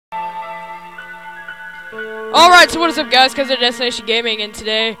Alright, so what is up guys, Kaiser Destination Gaming, and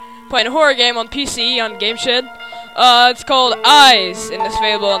today playing a horror game on PC on GameShed. It's called Eyes, and it's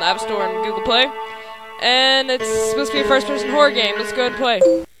available on the App Store and Google Play. And it's supposed to be a first-person horror game. Let's go ahead and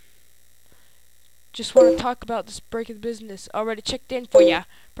play. Just want to talk about this break of the business. Already checked in for ya.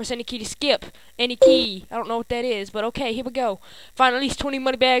 Press any key to skip. Any key. I don't know what that is, but okay, here we go. Find at least 20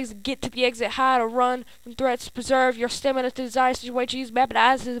 money bags. Get to the exit. Hide or run from threats. Preserve your stamina to desire situation. Use map and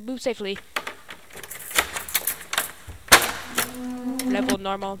eyes to move safely. Level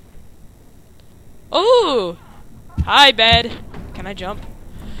normal. Ooh! Hi, bed. Can I jump?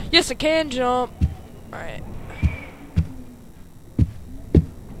 Yes, I can jump. Alright.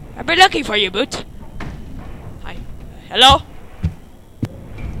 I've been looking for you, Boot. Hi. Hello?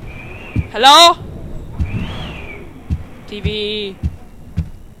 Hello? TV.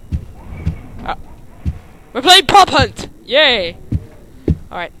 We're playing Prop Hunt! Yay!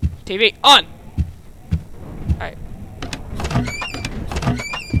 Alright. TV on! Alright.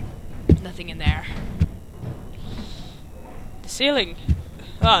 Nothing in there. The ceiling.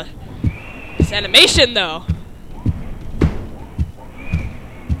 This animation though.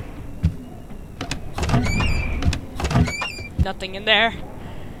 Nothing in there.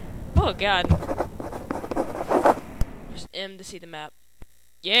 Oh god. There's M to see the map.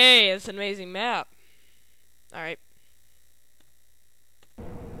 Yay, that's an amazing map. Alright.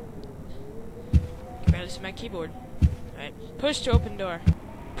 Can barely see my keyboard. Alright. Push to open door.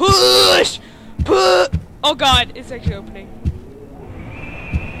 Push! Push! Oh god, it's actually opening.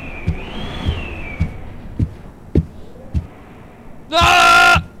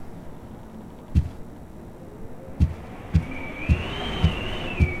 Ah!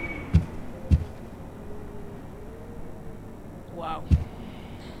 Wow.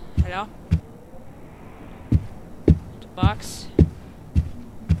 Hello? The box.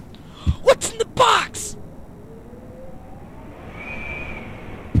 What's in the box?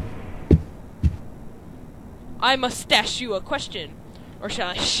 I must ask you a question, or shall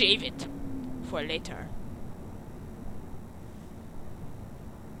I shave it for later?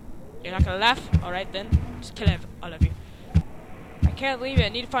 You're not gonna laugh? Alright then, just kill all of you. I can't leave it, I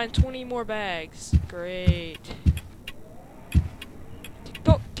need to find 20 more bags. Great.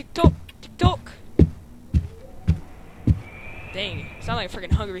 Tick-tock, tick-tock, tick-tock. Dang, sound like a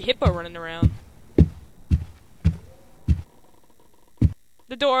freaking hungry hippo running around.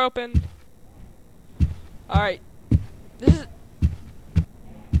 The door opened. Alright. This is...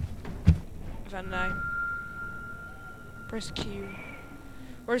 I found an eye. Press Q.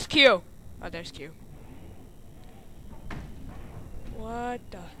 Where's Q? Oh, there's Q. What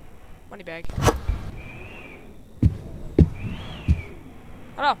the... Money bag.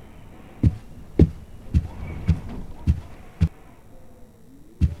 Hello.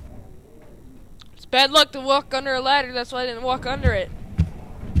 It's bad luck to walk under a ladder, that's why I didn't walk under it.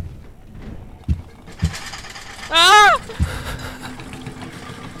 Ah!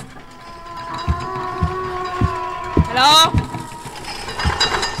 Hello?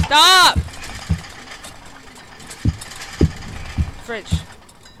 Stop! French.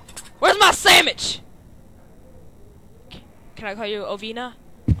 Where's my sandwich? Can I call you Ovina?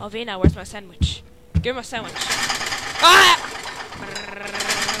 Ovina, where's my sandwich? Give me my sandwich. Ah!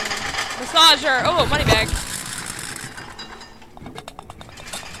 Massager. Oh, money bag.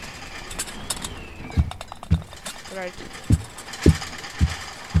 Right.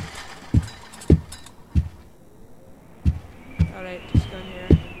 Alright, just go in here.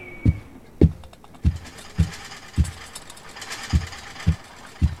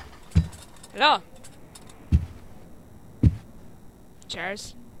 Hello.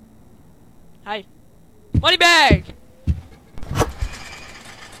 Chairs. Hi. Money bag!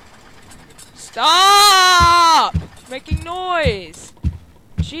 Stop! Making noise!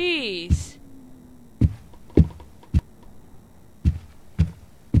 Jeez.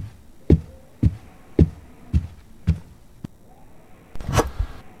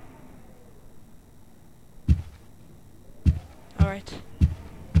 Alright.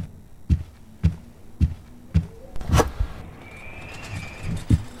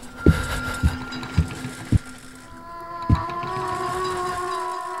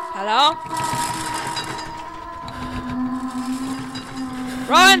 Hello?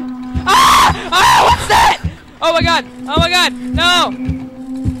 Run! Ah! Ah! What's that? Oh my god! Oh my god! No!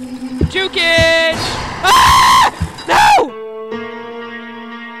 Jukage! Ah! No!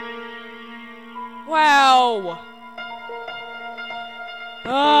 Wow!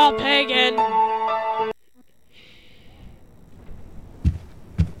 Oh, pagan!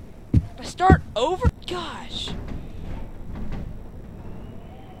 I start over? Gosh!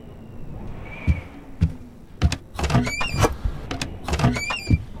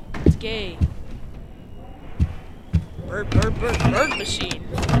 gay. Bird machine.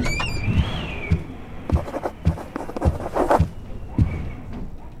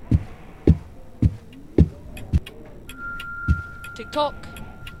 TikTok.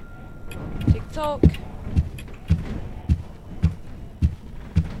 TikTok.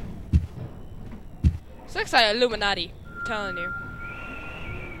 This looks like Illuminati. I'm telling you.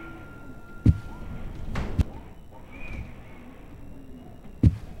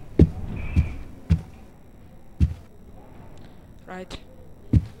 Right.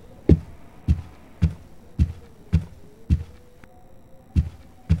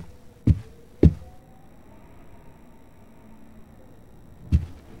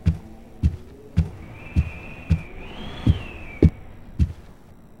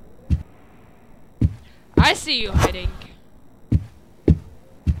 I see you hiding.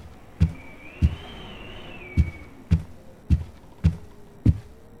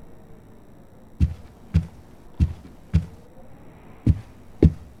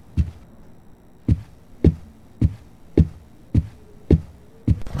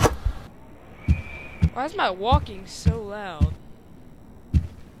 Why is my walking so loud?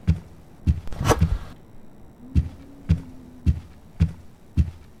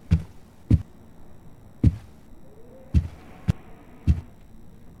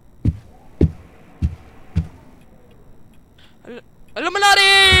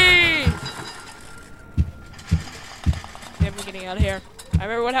 Illuminati! Okay, I'm getting out of here. I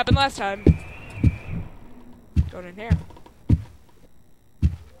remember what happened last time. Going in here.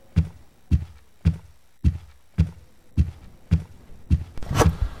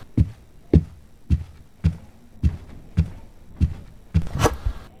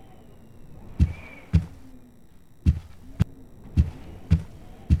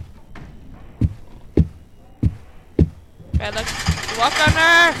 Bad luck. Walk on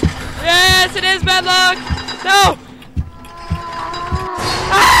her! Yes, it is bad luck! No!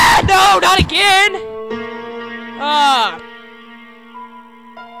 Ah! No, not again! Ah.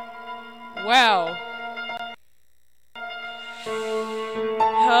 Wow.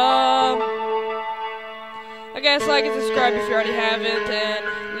 I guess like and subscribe if you already haven't, and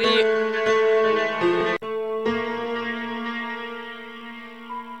leave. Is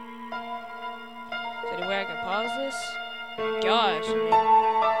there any way I can pause this? Gosh, I mean,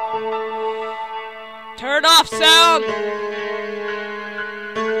 turn off sound!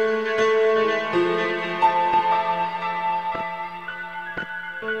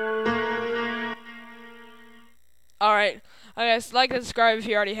 Alright, I guess like and subscribe if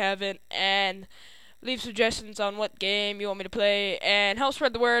you already haven't, and leave suggestions on what game you want me to play, and help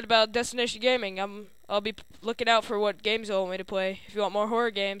spread the word about Destination Gaming. I'll be looking out for what games you want me to play. If you want more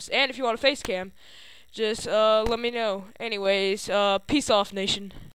horror games, and if you want a face cam, just let me know. Anyways, peace off, nation.